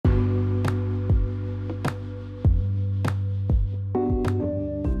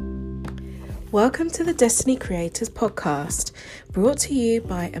Welcome to the Destiny Creators podcast, brought to you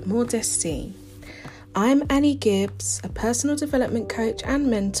by Amor Destiny. I'm Annie Gibbs, a personal development coach and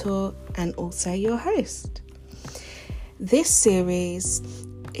mentor, and also your host. This series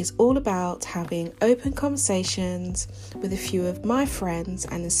is all about having open conversations with a few of my friends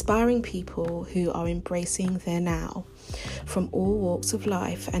and inspiring people who are embracing their now, from all walks of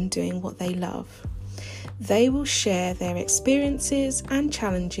life and doing what they love. They will share their experiences and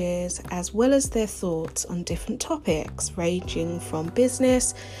challenges, as well as their thoughts on different topics ranging from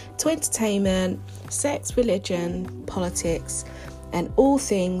business to entertainment, sex, religion, politics, and all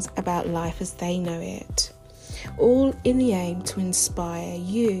things about life as they know it. All in the aim to inspire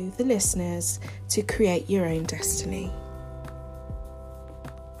you, the listeners, to create your own destiny.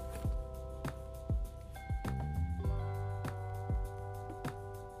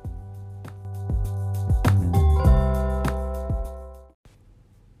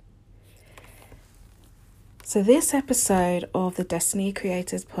 So this episode of the Destiny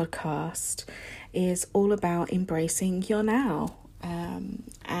Creators podcast is all about embracing your now.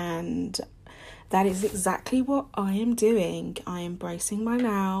 And that is exactly what I am doing. I am embracing my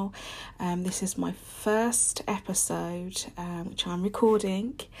now. This is my first episode, which I'm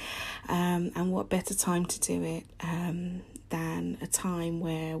recording. And what better time to do it than a time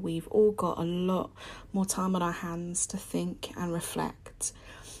where we've all got a lot more time on our hands to think and reflect.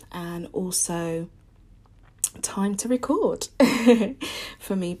 And also time to record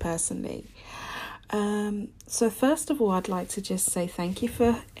for me personally. So first of all, I'd like to just say thank you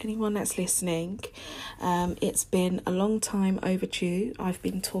for anyone that's listening. It's been a long time overdue. I've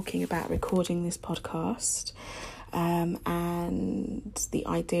been talking about recording this podcast, and the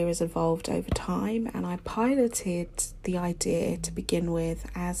idea has evolved over time, and I piloted the idea to begin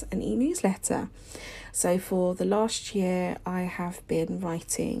with as an e-newsletter. So for the last year, I have been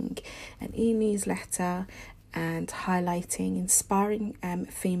writing an e-newsletter and highlighting inspiring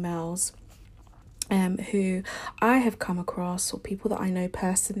females who I have come across, or people that I know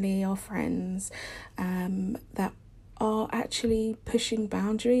personally, or friends that are actually pushing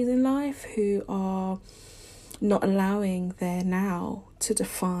boundaries in life, who are not allowing their now to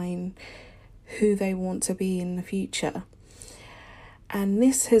define who they want to be in the future. And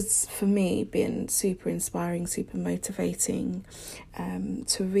this has, for me, been super inspiring, super motivating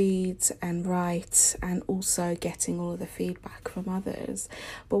to read and write, and also getting all of the feedback from others.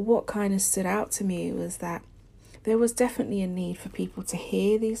 But what kind of stood out to me was that there was definitely a need for people to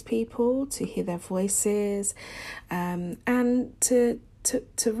hear these people, to hear their voices, and to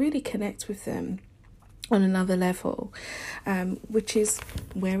really connect with them on another level, which is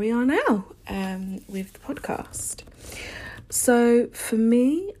where we are now with the podcast. So for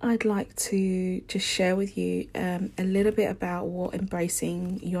me, I'd like to just share with you a little bit about what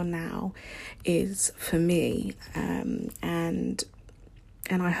embracing your now is for me, and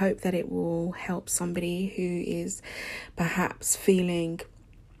I hope that it will help somebody who is perhaps feeling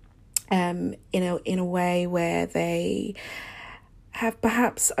in a way where they have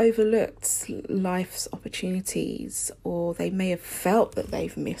perhaps overlooked life's opportunities, or they may have felt that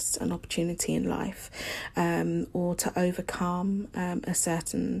they've missed an opportunity in life, or to overcome a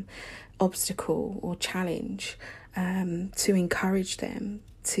certain obstacle or challenge, to encourage them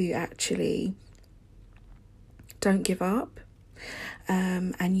to actually don't give up,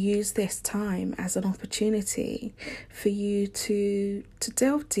 and use this time as an opportunity for you to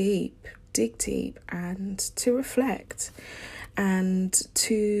delve deep, dig deep, and to reflect, and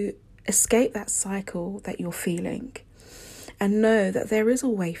to escape that cycle that you're feeling, and know that there is a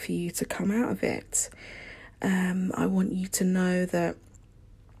way for you to come out of it. I want you to know that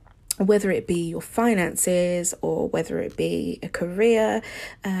whether it be your finances, or whether it be a career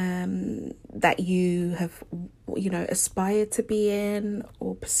that you have, aspired to be in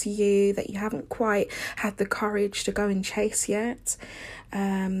or pursue, that you haven't quite had the courage to go and chase yet,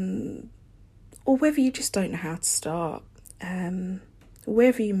 or whether you just don't know how to start.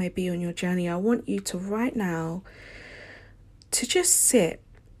 Wherever you may be on your journey, I want you to right now to just sit,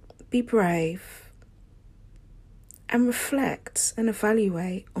 be brave, and reflect and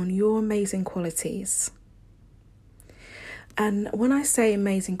evaluate on your amazing qualities. And when I say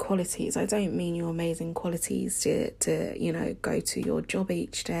amazing qualities, I don't mean your amazing qualities to go to your job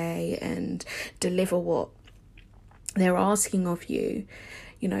each day and deliver what they're asking of you.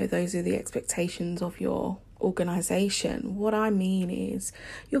 Those are the expectations of your organization. What I mean is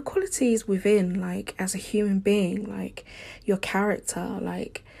your qualities within, like as a human being, like your character,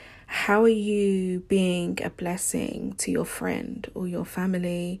 like how are you being a blessing to your friend or your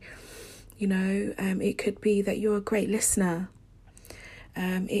family? It could be that you're a great listener.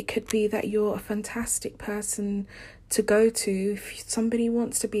 It could be that you're a fantastic person to go to if somebody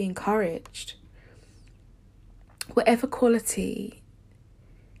wants to be encouraged. Whatever quality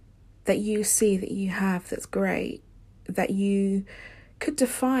that you see that you have that's great, that you could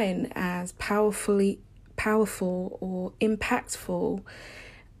define as powerful or impactful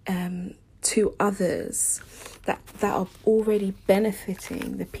to others, that are already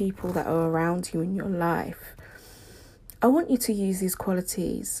benefiting the people that are around you in your life. I want you to use these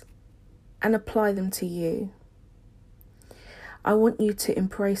qualities and apply them to you. I want you to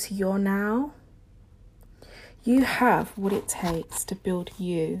embrace your now. You have what it takes to build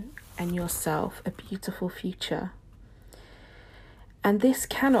you and yourself a beautiful future. And this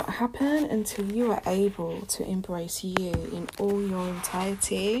cannot happen until you are able to embrace you in all your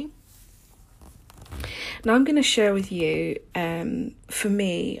entirety. Now I'm going to share with you, for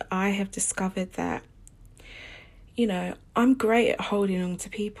me, I have discovered that, I'm great at holding on to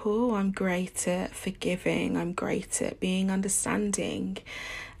people. I'm great at forgiving. I'm great at being understanding.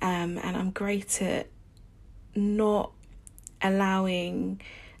 And I'm great at not allowing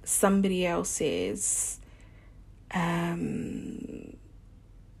somebody else's a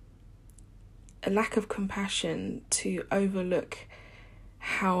lack of compassion to overlook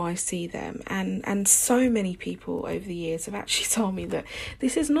how I see them. And so many people over the years have actually told me that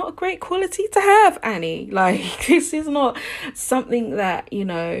this is not a great quality to have, Annie. Like, this is not something that,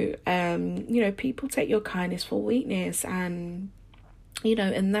 people take your kindness for weakness, and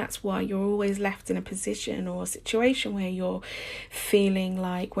that's why you're always left in a position or a situation where you're feeling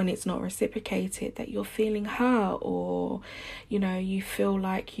like, when it's not reciprocated, that you're feeling hurt, or, you feel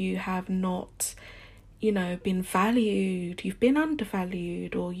like you have not, been valued, you've been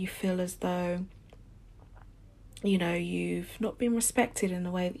undervalued, or you feel as though, you've not been respected in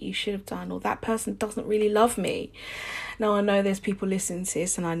the way that you should have done, or that person doesn't really love me. Now, I know there's people listening to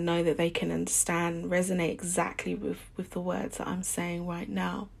this, and I know that they can resonate exactly with the words that I'm saying right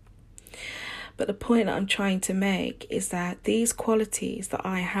now. But the point that I'm trying to make is that these qualities that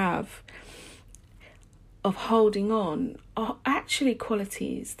I have of holding on are actually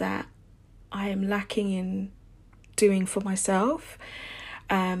qualities that I am lacking in doing for myself.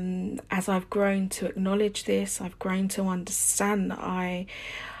 As I've grown to acknowledge this, I've grown to understand that I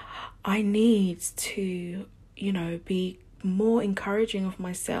need to, be more encouraging of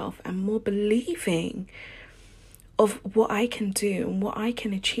myself and more believing of what I can do and what I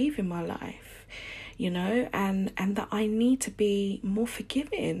can achieve in my life, and that I need to be more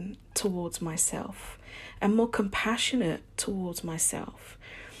forgiving towards myself and more compassionate towards myself.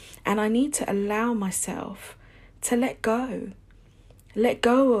 And I need to allow myself to let go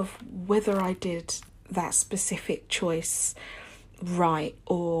of whether I did that specific choice right,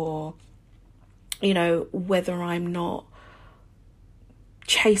 or, whether I'm not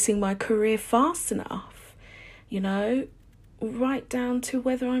chasing my career fast enough, right down to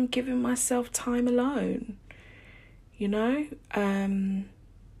whether I'm giving myself time alone,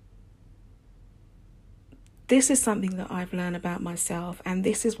 This is something that I've learned about myself, and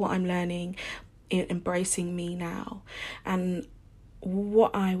this is what I'm learning in embracing me now. And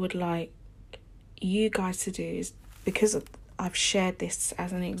what I would like you guys to do is, because I've shared this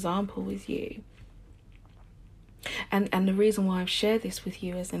as an example with you, and the reason why I've shared this with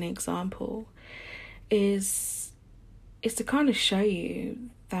you as an example is to kind of show you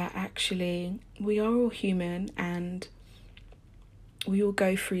that actually we are all human, and we all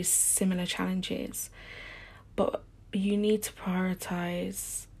go through similar challenges. But you need to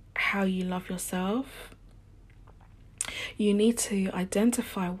prioritize how you love yourself. You need to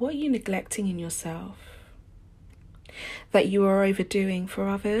identify what you're neglecting in yourself, that you are overdoing for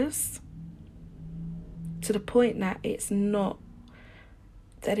others, to the point that it's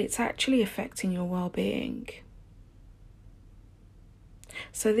actually affecting your well-being.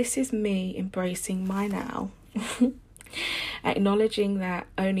 So this is me embracing my now, acknowledging that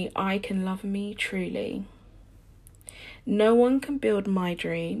only I can love me truly. No one can build my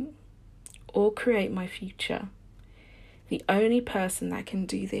dream or create my future. The only person that can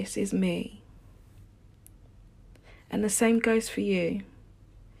do this is me. And the same goes for you.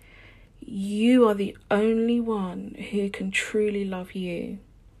 You are the only one who can truly love you.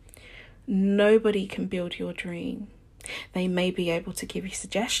 Nobody can build your dream. They may be able to give you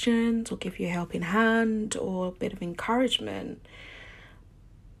suggestions or give you a helping hand or a bit of encouragement.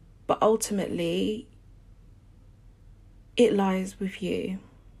 But ultimately, it lies with you.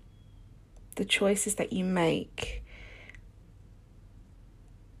 The choices that you make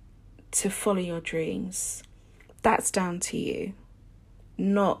to follow your dreams, that's down to you.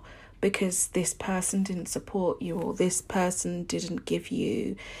 Not because this person didn't support you, or this person didn't give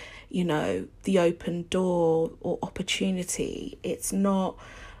you, the open door or opportunity. It's not,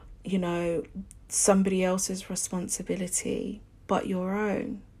 somebody else's responsibility but your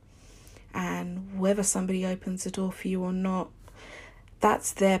own. And whether somebody opens the door for you or not,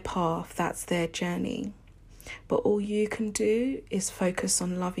 that's their path, that's their journey. But all you can do is focus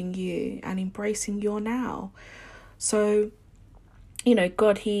on loving you and embracing your now. So,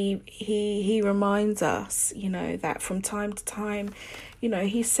 God, he reminds us, that from time to time,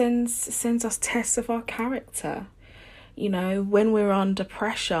 he sends us tests of our character. When we're under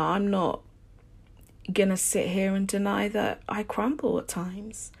pressure, I'm not gonna sit here and deny that I crumble at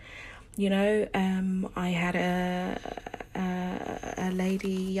times. I had a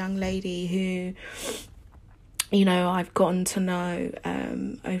young lady who, I've gotten to know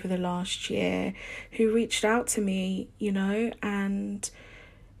over the last year, who reached out to me, and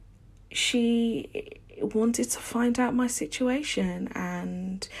she wanted to find out my situation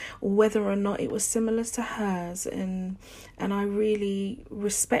and whether or not it was similar to hers, and I really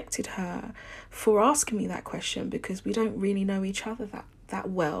respected her for asking me that question, because we don't really know each other that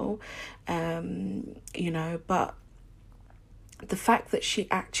well, but the fact that she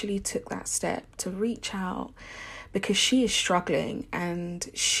actually took that step to reach out because she is struggling and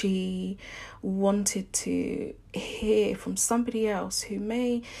she wanted to hear from somebody else who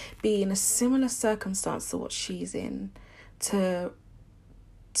may be in a similar circumstance to what she's in, to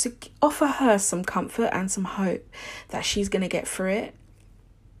offer her some comfort and some hope that she's going to get through it.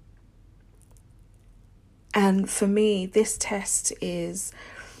 And for me, this test is,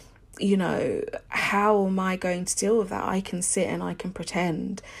 how am I going to deal with that? I can sit and I can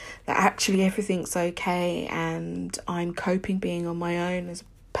pretend that actually everything's okay and I'm coping being on my own as a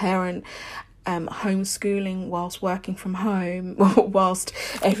parent, homeschooling whilst working from home, whilst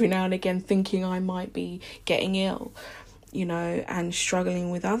every now and again thinking I might be getting ill, and struggling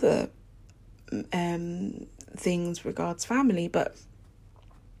with other things regards family. But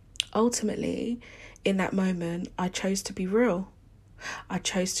ultimately, in that moment, I chose to be real. I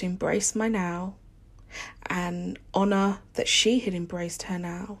chose to embrace my now and honour that she had embraced her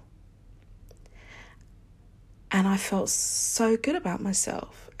now. And I felt so good about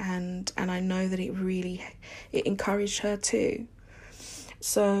myself, and I know that it encouraged her too.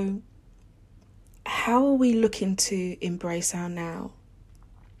 So how are we looking to embrace our now?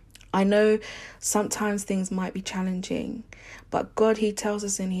 I know sometimes things might be challenging, but God, he tells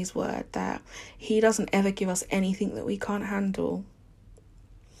us in his word that he doesn't ever give us anything that we can't handle.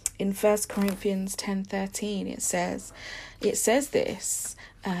 In 1 Corinthians 10:13, it says this,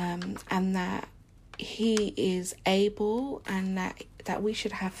 and that he is able, and that we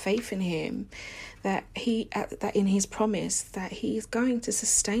should have faith in him, that in his promise that he is going to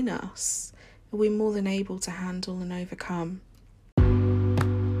sustain us. We're more than able to handle and overcome.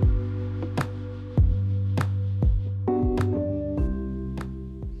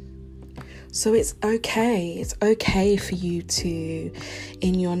 So it's okay for you to,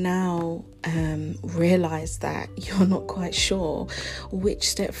 in your now, realise that you're not quite sure which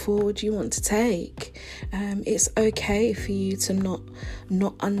step forward you want to take. It's okay for you to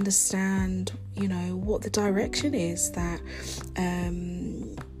not understand, what the direction is that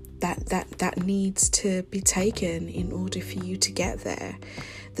needs to be taken in order for you to get there,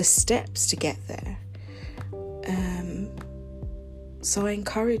 the steps to get there. So I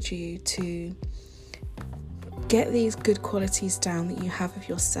encourage you to get these good qualities down that you have of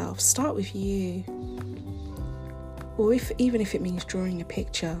yourself. Start with you. Or even if it means drawing a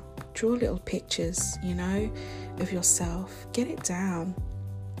picture, draw little pictures, of yourself. Get it down.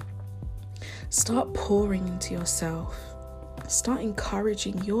 Start pouring into yourself. Start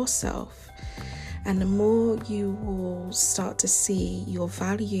encouraging yourself. And the more you will start to see your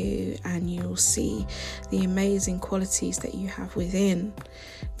value and you'll see the amazing qualities that you have within,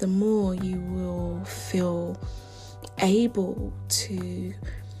 the more you will feel able to,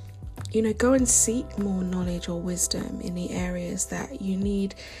 go and seek more knowledge or wisdom in the areas that you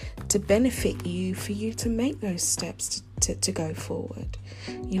need to benefit you, for you to make those steps to go forward.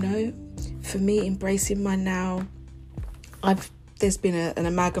 For me, embracing my now, there's been an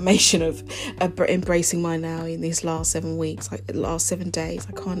amalgamation of embracing my now in these last 7 weeks, like the last 7 days.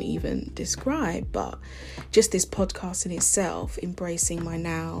 I can't even describe, but just this podcast in itself, embracing my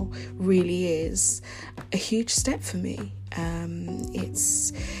now, really is a huge step for me.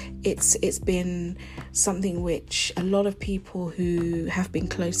 It's been something which a lot of people who have been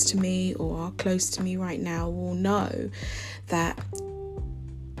close to me or are close to me right now will know, that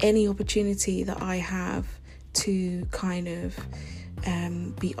any opportunity that I have to kind of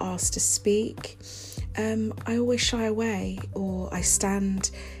be asked to speak, I always shy away, or I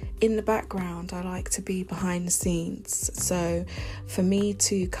stand in the background. I like to be behind the scenes. So for me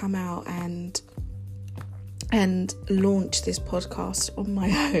to come out and launch this podcast on my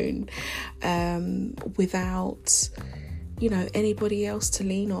own, without anybody else to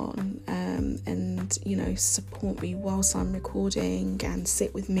lean on, and support me whilst I'm recording and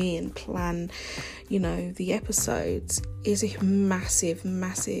sit with me and plan the episodes, is a massive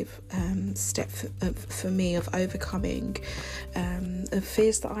step for me of overcoming the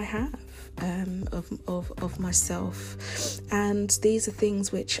fears that I have of myself. And these are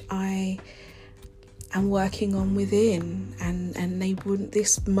things which I am working on within, and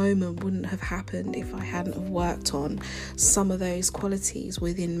this moment wouldn't have happened if I hadn't have worked on some of those qualities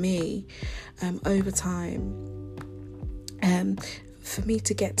within me over time, for me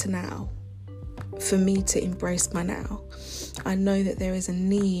to get to now, for me to embrace my now. I know that there is a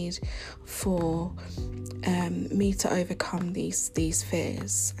need for me to overcome these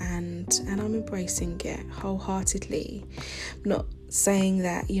fears, and I'm embracing it wholeheartedly. I'm not saying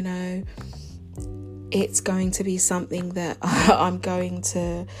that it's going to be something that I'm going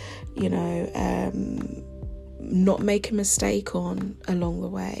to not make a mistake on along the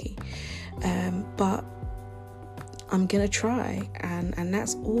way, but I'm gonna try, and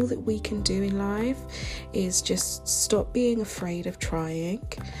that's all that we can do in life, is just stop being afraid of trying,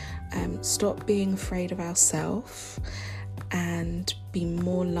 stop being afraid of ourselves, and be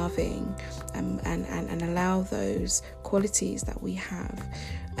more loving, and allow those qualities that we have,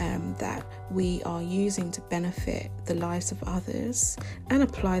 that we are using to benefit the lives of others, and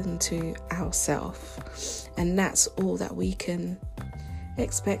apply them to ourselves. And that's all that we can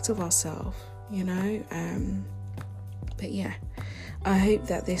expect of ourselves, but yeah, I hope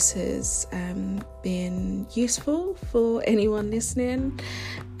that this has been useful for anyone listening,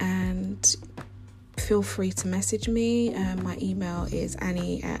 and feel free to message me. My email is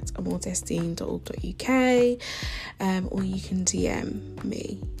annie@amortestine.org.uk, or you can DM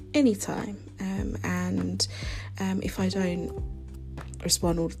me anytime, and if I don't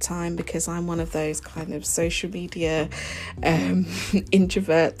respond all the time, because I'm one of those kind of social media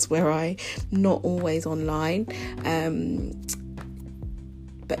introverts where I'm not always online,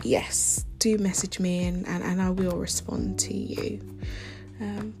 but yes, do message me, and I will respond to you.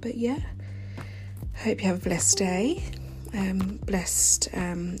 But yeah, hope you have a blessed day, blessed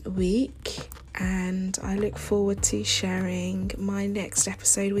week, and I look forward to sharing my next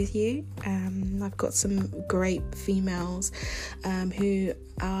episode with you. I've got some great females who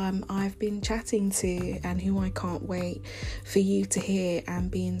I've been chatting to, and who I can't wait for you to hear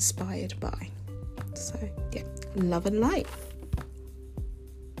and be inspired by. So yeah, love and light.